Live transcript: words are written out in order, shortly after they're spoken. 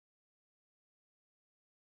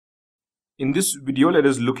In this video, let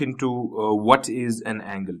us look into what is an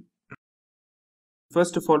angle.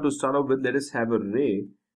 First of all, to start off with, let us have a ray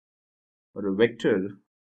or a vector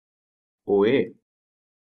OA.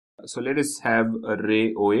 So let us have a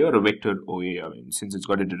ray OA or a vector OA, since it's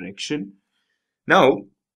got a direction. Now,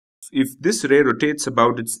 if this ray rotates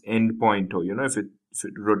about its endpoint O, if it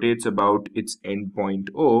rotates about its endpoint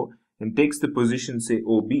O and takes the position, say,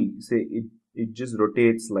 OB, say it just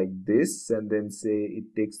rotates like this, and then say it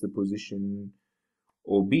takes the position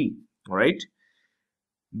OB, all right?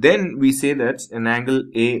 Then we say that an angle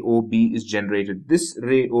AOB is generated. This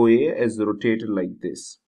ray OA is rotated like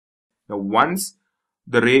this. Now, once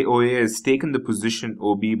the ray OA has taken the position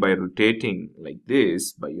OB by rotating like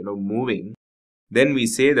this, by moving, then we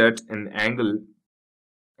say that an angle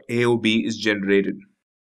AOB is generated.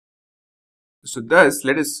 So thus,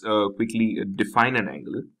 let us quickly define an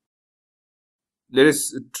angle. Let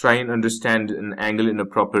us try and understand an angle in a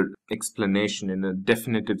proper explanation, in a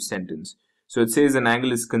definitive sentence. So it says an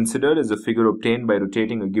angle is considered as a figure obtained by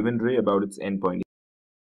rotating a given ray about its endpoint.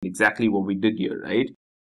 Exactly what we did here, right?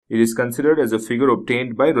 It is considered as a figure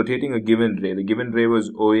obtained by rotating a given ray. The given ray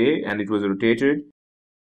was OA and it was rotated.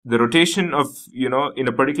 The rotation of, in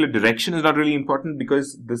a particular direction is not really important,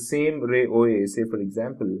 because the same ray OA, say for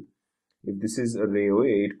example, if this is a ray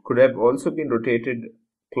OA, it could have also been rotated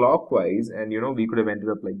clockwise, and we could have ended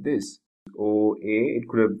up like this. OA, it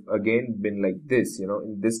could have again been like this,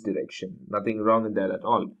 in this direction. Nothing wrong in that at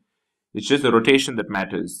all. It's just the rotation that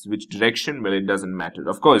matters. Which direction? Well, it doesn't matter.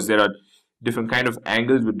 Of course, there are different kind of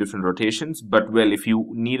angles with different rotations, but well, if you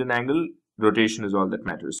need an angle, rotation is all that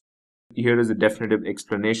matters. Here is a definitive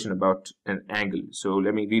explanation about an angle. So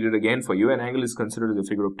let me read it again for you. An angle is considered as a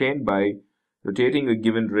figure obtained by rotating a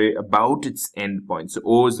given ray about its endpoint. So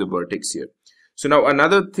O is the vertex here. So now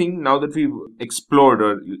another thing, now that we've explored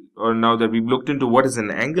or now that we've looked into what is an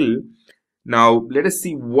angle, now let us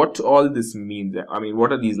see what all this means.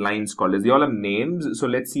 What are these lines called as? They all have names. So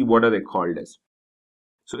let's see what are they called as.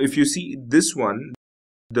 So if you see this one,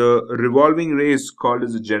 the revolving ray is called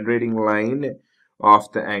as a generating line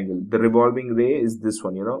of the angle. The revolving ray is this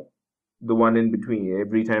one, the one in between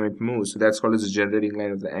every time it moves. So that's called as a generating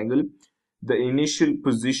line of the angle. The initial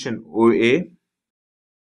position OA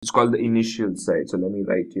is called the initial side. So let me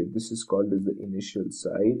write here. This is called as the initial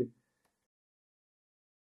side.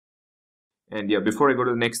 And yeah, before I go to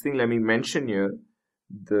the next thing, let me mention here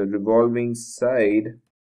the revolving side.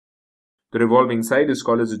 The revolving side is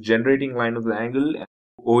called as a generating line of the angle.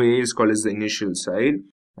 OA is called as the initial side.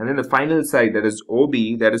 And then the final side, that is OB,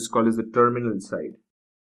 that is called as the terminal side.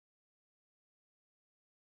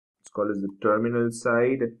 It's called as the terminal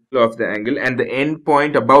side of the angle, and the end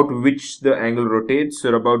point about which the angle rotates,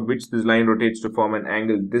 or about which this line rotates to form an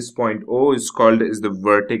angle, this point O is called as the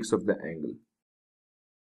vertex of the angle.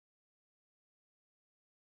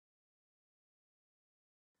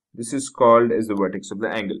 This is called as the vertex of the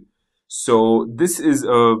angle. So this is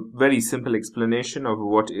a very simple explanation of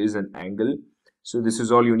what is an angle. So this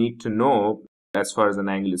is all you need to know as far as an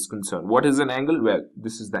angle is concerned. What is an angle? Well,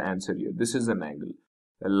 this is the answer here. This is an angle.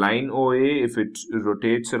 A line OA, if it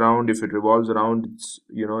rotates around, if it revolves around its,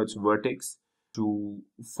 its vertex to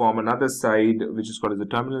form another side, which is called as the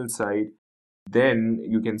terminal side, then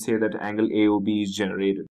you can say that angle AOB is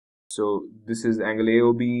generated. So this is angle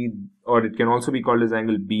AOB, or it can also be called as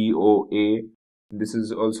angle BOA. This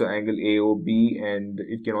is also angle AOB, and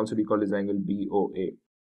it can also be called as angle BOA.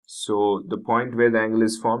 So the point where the angle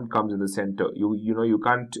is formed comes in the center. You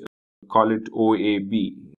can't call it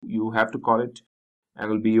OAB. You have to call it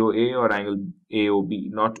angle BOA or angle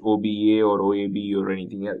AOB, not OBA or OAB or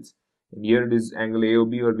anything else. And here it is angle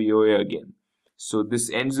AOB or BOA again. So this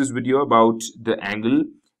ends this video about the angle,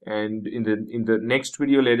 and in the next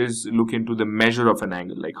video, let us look into the measure of an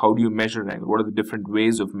angle. Like, how do you measure an angle? What are the different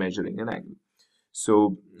ways of measuring an angle?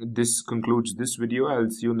 So this concludes this video. I'll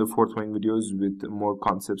see you in the forthcoming videos with more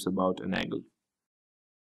concepts about an angle.